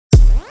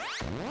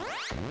What's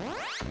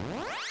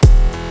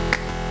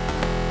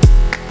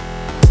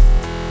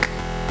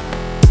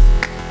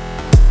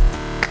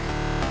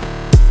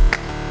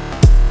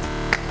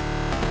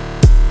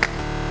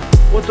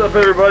up,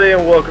 everybody,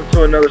 and welcome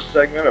to another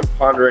segment of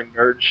Pondering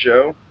Nerd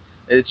Show.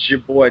 It's your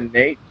boy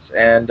Nate,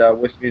 and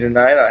with me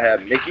tonight I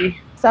have Mickey.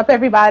 What's up,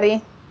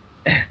 everybody?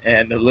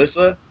 And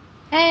Alyssa.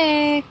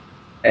 Hey.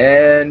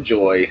 And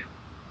Joy.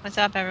 What's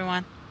up,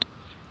 everyone?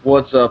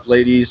 What's up,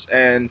 ladies?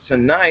 And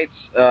tonight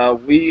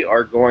we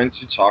are going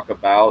to talk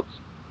about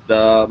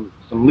some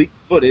leaked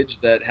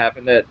footage that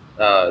happened at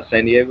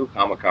San Diego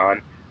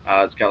Comic-Con.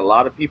 It's got a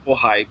lot of people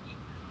hyped.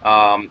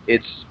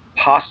 It's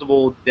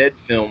possible dead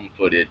film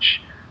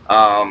footage.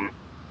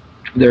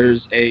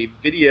 There's a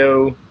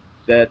video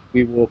that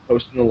we will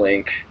post in the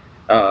link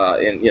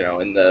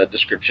in the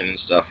description and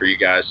stuff for you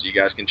guys, so you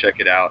guys can check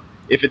it out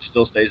if it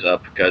still stays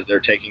up, because they're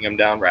taking them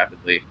down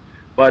rapidly.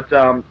 But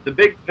the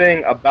big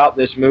thing about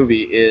this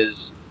movie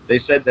is they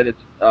said that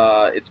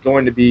it's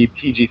going to be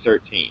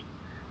PG-13.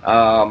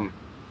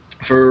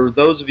 For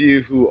those of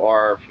you who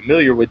are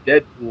familiar with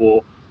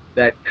Deadpool,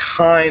 that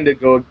kind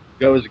of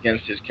goes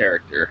against his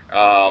character.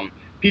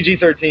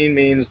 PG-13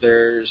 means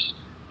there's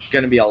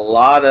going to be a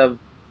lot of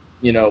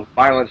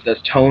violence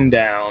that's toned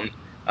down.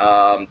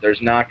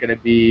 There's not going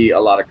to be a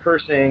lot of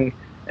cursing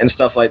and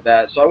stuff like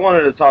that. So I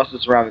wanted to toss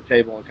this around the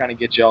table and kind of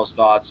get y'all's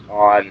thoughts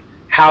on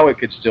how it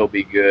could still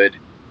be good.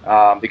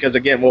 Because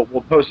again, we'll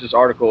post this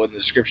article in the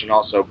description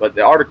also, but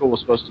the article was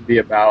supposed to be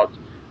about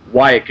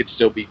why it could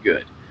still be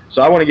good.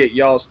 So I want to get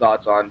y'all's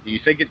thoughts on, do you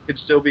think it could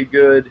still be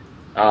good,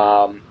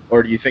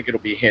 or do you think it'll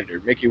be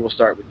hindered? Mickey, we'll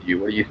start with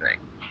you. What do you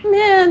think?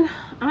 Man,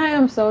 I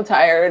am so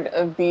tired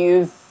of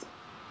these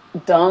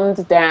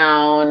dumbed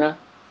down,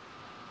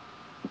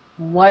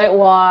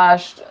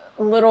 whitewashed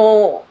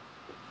little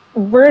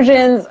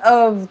versions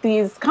of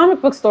these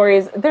comic book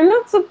stories. They're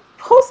not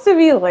supposed to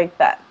be like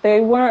that.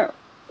 They weren't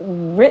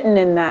written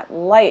in that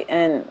light,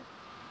 and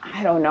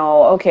I don't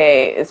know,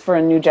 okay, it's for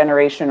a new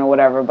generation or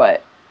whatever,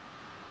 but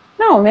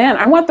no, man,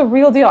 I want the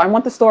real deal. I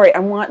want the story. I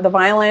want the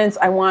violence.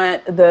 I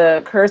want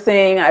the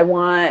cursing. I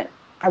want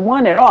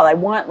it all. I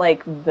want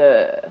like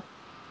the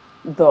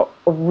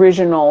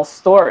original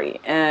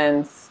story,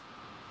 and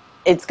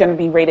it's going to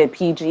be rated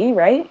PG,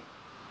 right?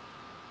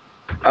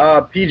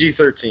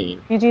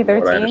 PG-13.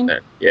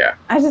 PG-13? Yeah.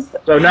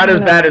 So not as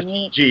bad as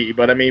PG,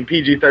 but I mean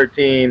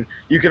PG-13.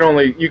 You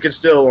can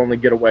still only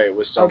get away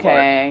with so much.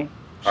 Okay,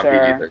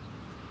 sure.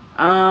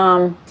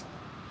 PG-13.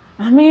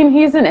 I mean,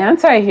 he's an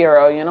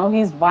anti-hero.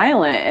 He's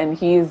violent and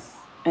he's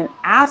an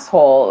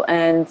asshole,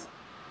 and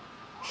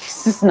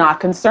he's just not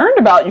concerned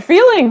about your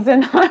feelings,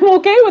 and I'm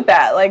okay with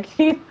that. Like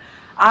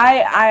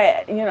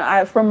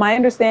from my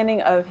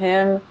understanding of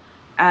him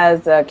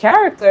as a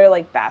character,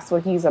 like that's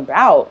what he's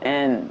about,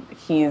 and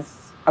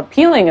he's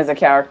appealing as a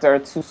character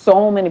to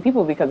so many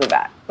people because of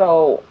that.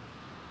 So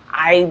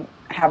I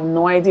have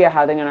no idea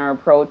how they're going to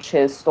approach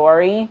his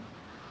story.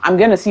 I'm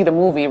going to see the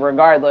movie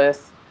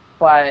regardless,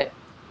 but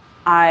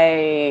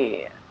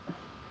I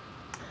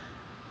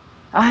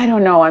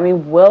don't know. I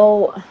mean,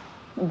 will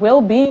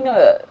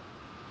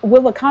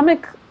a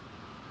comic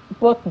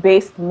book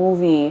based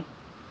movie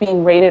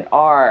being rated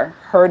R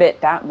hurt it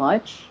that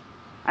much?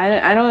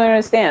 I don't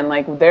understand.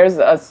 Like, there's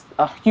a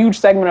huge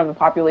segment of the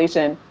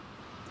population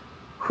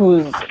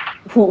who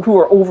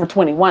are over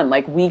 21.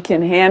 Like, we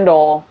can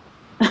handle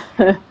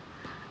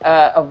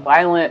a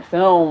violent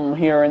film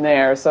here and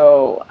there.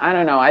 So I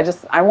don't know.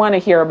 I want to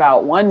hear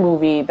about one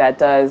movie that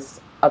does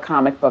a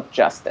comic book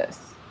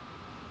justice.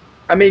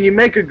 I mean, you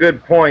make a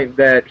good point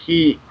that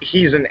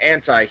he's an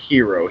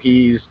anti-hero.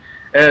 He's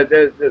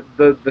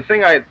the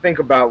thing I think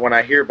about when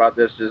I hear about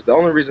this is the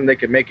only reason they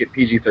could make it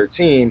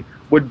PG-13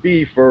 would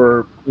be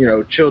for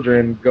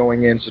children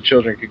going in, so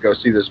children could go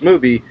see this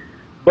movie.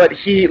 But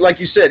he, like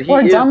you said,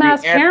 or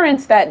dumbass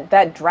parents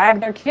that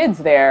drag their kids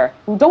there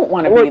who don't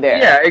want to be there.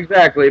 Yeah,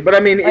 exactly. But I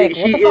mean, like,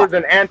 he is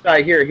an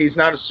anti-hero. He's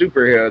not a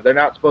superhero. They're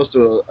not supposed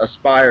to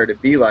aspire to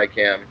be like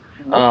him.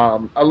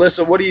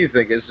 Alyssa, what do you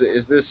think? Is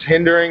this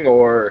hindering,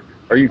 or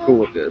are you cool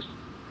with this?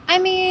 I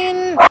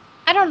mean,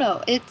 I don't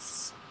know.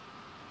 It's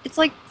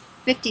like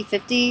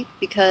 50-50,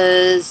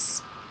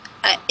 because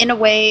in a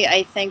way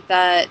I think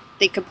that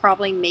they could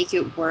probably make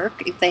it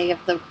work if they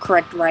have the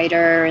correct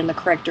writer and the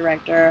correct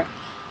director.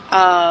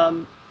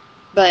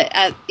 But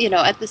at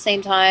the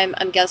same time,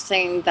 I'm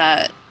guessing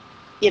that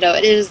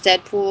it is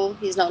Deadpool.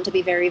 He's known to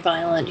be very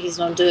violent. He's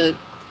known to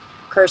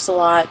curse a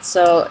lot.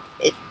 So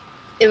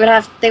they would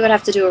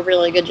have to do a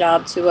really good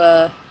job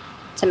to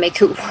make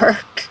it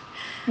work.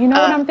 You know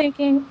what I'm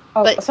thinking?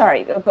 Oh, but,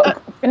 sorry.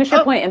 Finish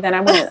your point, and then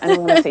I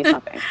want to say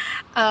something.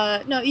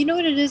 No, you know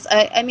what it is?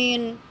 I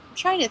mean, I'm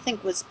trying to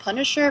think. Was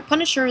Punisher?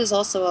 Punisher is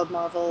also a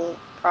Marvel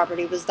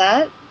property. Was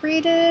that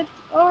rated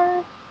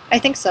R? I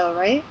think so,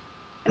 right?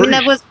 I mean,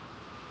 that was.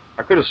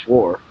 I could have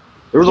swore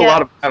there was a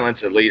lot of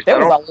violence, at least. There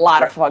was a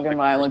lot of fucking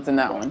violence in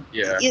that one.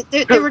 Yeah.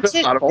 There were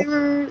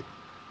two.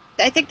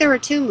 I think there were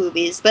two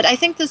movies, but I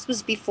think this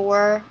was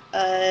before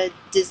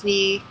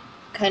Disney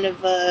kind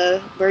of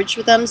merged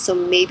with them, so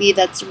maybe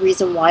that's the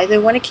reason why they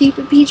want to keep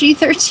it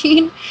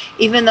PG-13,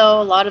 even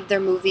though a lot of their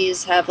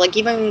movies have, like,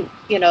 even,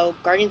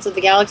 Guardians of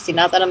the Galaxy,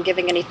 not that I'm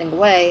giving anything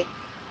away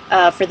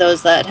for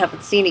those that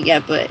haven't seen it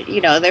yet, but,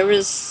 there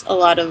was a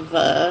lot of,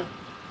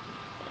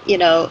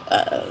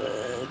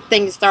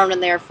 things thrown in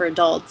there for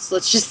adults,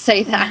 let's just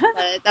say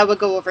that would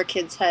go over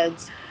kids'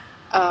 heads,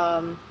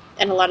 and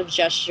a lot of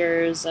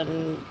gestures,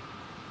 and,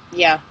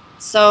 yeah,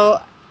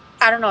 so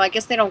I don't know, I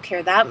guess they don't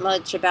care that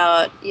much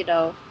about,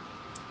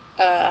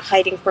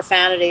 hiding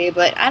profanity,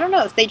 but I don't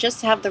know, if they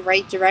just have the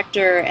right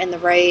director and the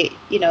right,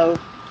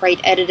 right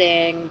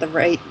editing, the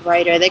right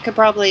writer, they could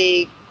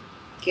probably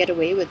get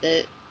away with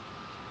it.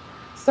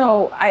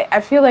 So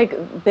I feel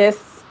like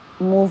this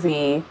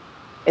movie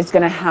is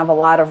going to have a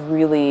lot of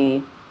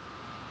really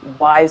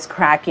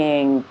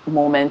wisecracking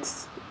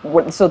moments.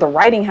 So the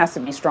writing has to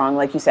be strong,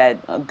 like you said,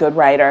 a good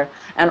writer,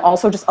 and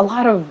also just a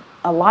lot of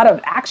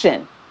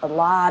action,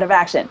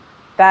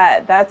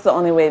 That's the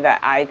only way that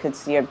I could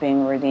see it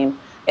being redeemed.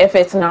 If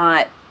it's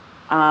not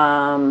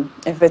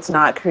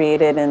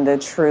created in the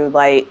true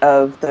light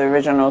of the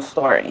original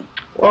story.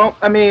 Well,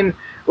 I mean,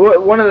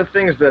 one of the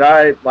things that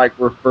I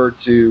refer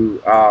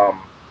to,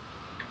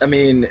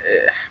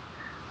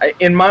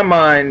 in my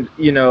mind,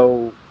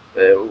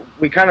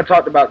 we kind of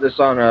talked about this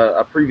on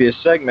a previous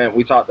segment.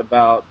 We talked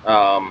about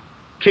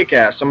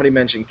Kick-Ass. Somebody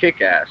mentioned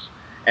Kick-Ass,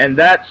 and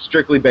that's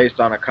strictly based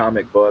on a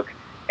comic book.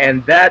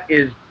 And that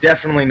is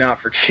definitely not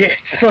for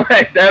kids.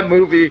 That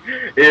movie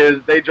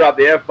they drop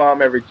the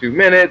F-bomb every 2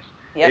 minutes.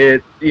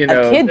 Yep.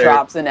 A kid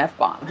drops an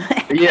F-bomb.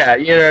 Yeah,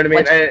 you know what I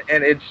mean?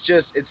 And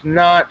it's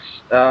not,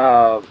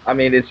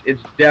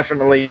 it's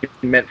definitely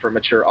meant for a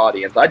mature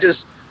audience. I don't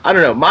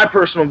know, my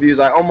personal views,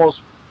 I almost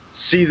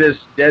see this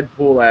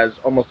Deadpool as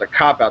almost a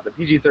cop-out, the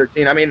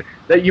PG-13.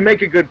 That you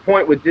make a good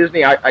point with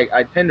Disney.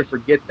 I tend to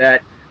forget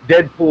that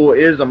Deadpool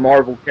is a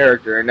Marvel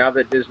character, and now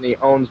that Disney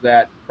owns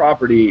that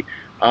property,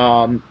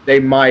 they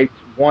might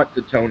want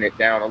to tone it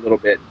down a little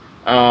bit.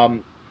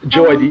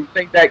 Joy, do you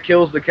think that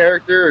kills the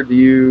character, or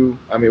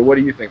what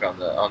do you think on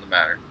the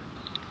matter?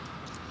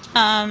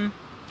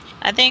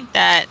 I think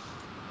that,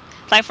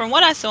 from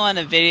what I saw in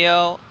the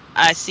video,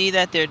 I see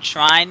that they're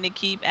trying to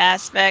keep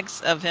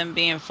aspects of him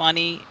being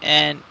funny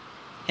and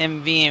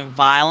him being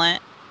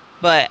violent,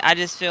 but I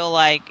just feel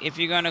like if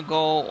you're gonna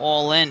go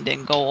all in,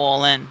 then go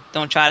all in.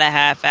 Don't try to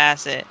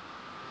half-ass it.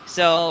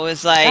 So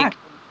it's like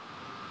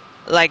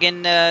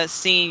in the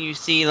scene you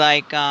see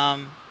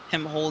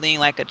him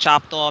holding a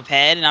chopped off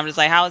head, and I'm just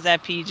like, how is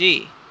that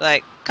PG?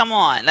 Come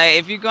on,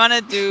 if you're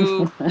gonna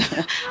do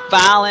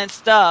violent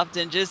stuff,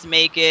 then just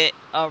make it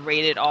a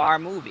rated R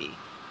movie,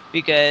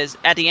 because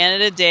at the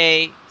end of the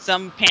day,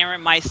 some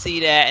parent might see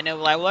that and they're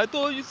like, well, I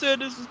thought you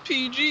said this is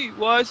PG,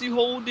 why is he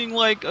holding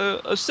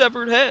a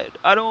severed head?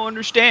 I don't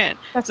understand.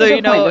 That's a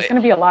good point. There's going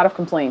to be a lot of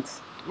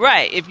complaints.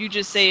 Right, if you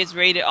just say it's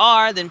rated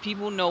R, then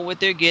people know what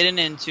they're getting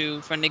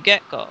into from the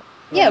get-go.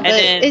 Yeah, but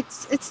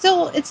it's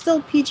still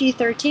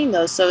PG-13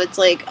 though, so it's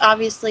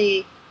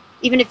obviously,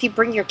 even if you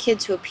bring your kid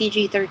to a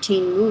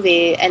PG-13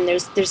 movie and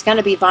there's going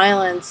to be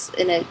violence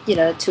in it,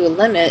 to a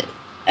limit,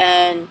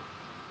 and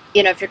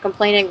if you're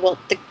complaining, well,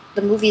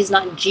 the movie is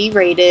not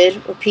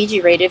G-rated or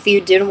PG-rated. If you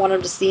didn't want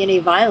them to see any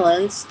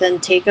violence, then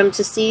take them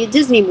to see a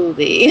Disney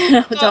movie.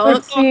 We're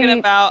talking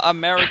about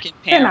American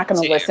parents. They're not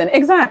going to listen.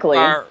 Exactly.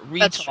 Are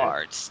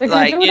retards. They're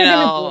going to do what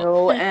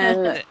they're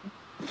going to do,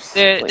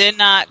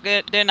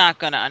 and they're not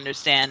going to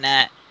understand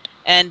that.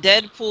 And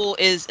Deadpool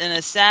is an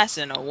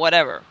assassin or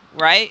whatever,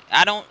 right?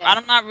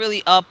 I'm not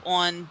really up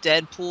on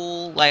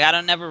Deadpool. I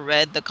don't never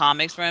read the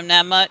comics for him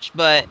that much,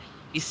 but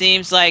he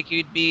seems like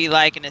you'd be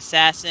an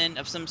assassin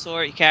of some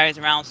sort. He carries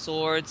around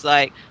swords.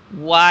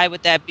 Why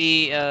would that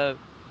be a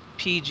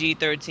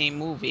PG-13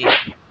 movie?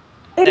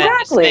 Exactly. That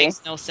just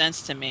makes no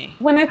sense to me.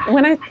 When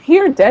I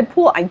hear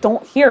Deadpool, I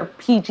don't hear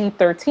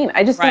PG-13.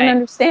 I just don't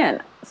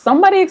understand.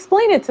 Somebody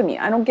explain it to me.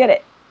 I don't get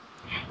it.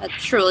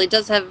 That's true. He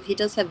does have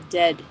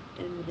dead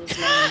in his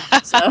name.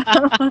 So.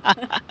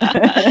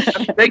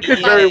 They could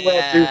very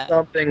well do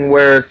something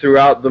where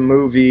throughout the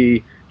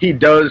movie he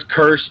does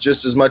curse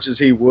just as much as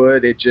he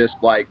would. It just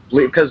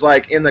because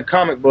in the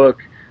comic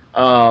book,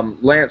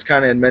 Lance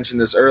kind of had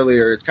mentioned this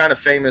earlier. It's kind of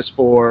famous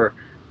for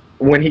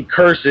when he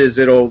curses,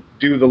 it'll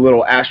do the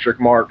little asterisk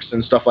marks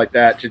and stuff like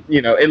that. To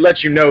it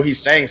lets you know he's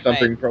saying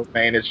something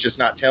profane. It's just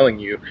not telling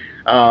you.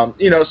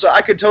 So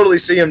I could totally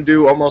see him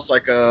do almost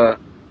like a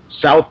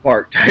South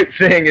Park type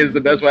thing. Is the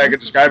best way I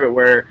could describe it,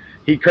 where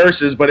he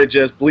curses but it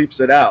just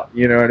bleeps it out.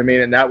 You know what I mean?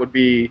 And that would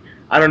be,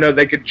 I don't know,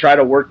 they could try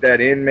to work that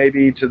in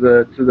maybe to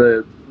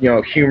the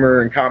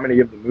humor and comedy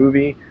of the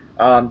movie,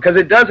 because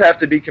it does have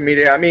to be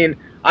comedic.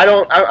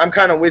 I'm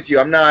kind of with you.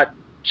 I'm not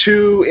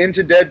too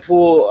into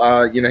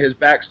Deadpool. His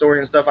backstory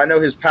and stuff. I know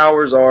his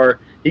powers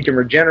are he can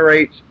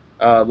regenerate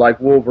like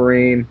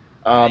Wolverine,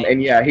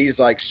 and yeah, he's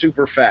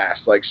super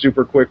fast,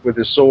 super quick with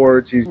his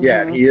swords. He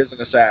is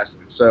an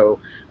assassin.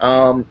 So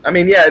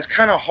it's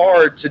kind of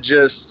hard to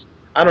just,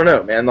 I don't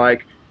know, man.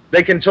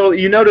 They can totally.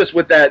 You notice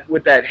with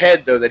that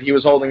head though that he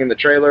was holding in the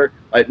trailer,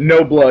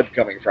 no blood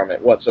coming from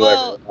it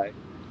whatsoever. Well,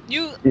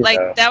 You Yeah.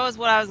 like that was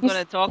what I was You-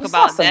 going to talk you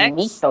saw about some next.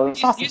 meat, though. You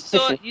saw some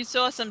tissue. You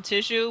saw some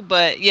tissue,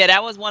 but yeah,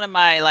 that was one of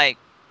my like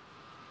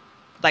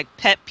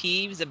pet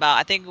peeves about,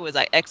 I think it was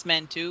like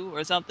X-Men 2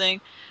 or something,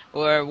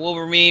 where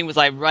Wolverine was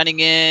like running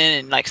in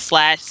and like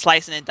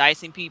slicing and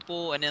dicing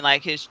people, and then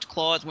like his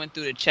claws went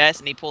through the chest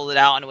and he pulled it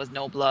out and there was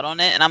no blood on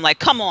it, and I'm like,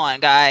 come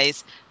on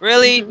guys,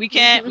 really? We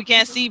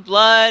can't see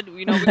blood,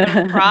 you know, we're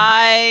gonna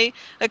cry,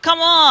 like come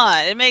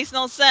on, it makes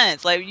no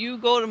sense. Like you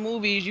go to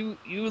movies, you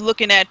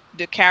looking at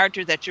the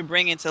characters that you're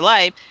bringing to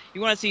life, you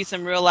want to see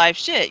some real life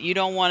shit. You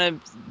don't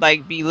want to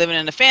like be living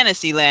in a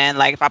fantasy land.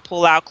 Like if I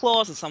pull out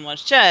claws of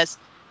someone's chest,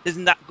 there's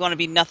not going to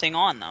be nothing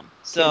on them.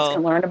 Kids can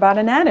So learn about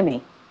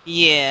anatomy.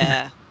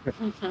 yeah,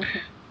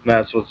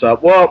 That's what's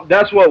up. Well,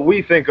 that's what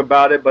we think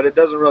about it, but it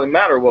doesn't really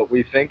matter what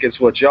we think. It's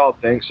what y'all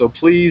think. So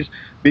please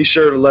be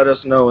sure to let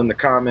us know in the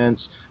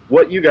comments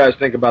what you guys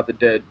think about the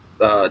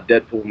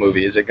Deadpool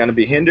movie. Is it going to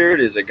be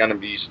hindered? Is it going to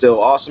be still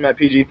awesome at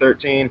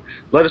PG-13?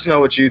 Let us know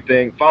what you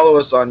think. Follow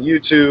us on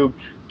YouTube,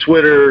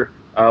 Twitter.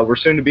 We're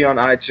soon to be on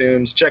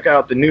iTunes. Check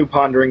out the new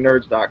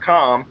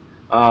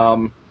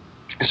PonderingNerds.com.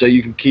 So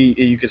you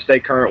can stay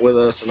current with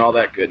us and all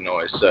that good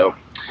noise. So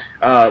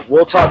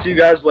we'll talk to you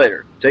guys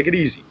later. Take it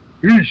easy.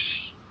 Peace.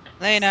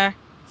 later.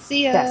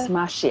 See ya. That's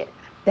my shit.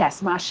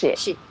 That's my shit.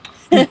 Shit.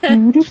 Good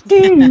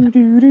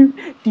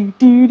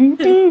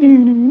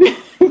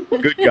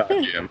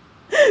God, Jim.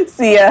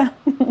 See ya.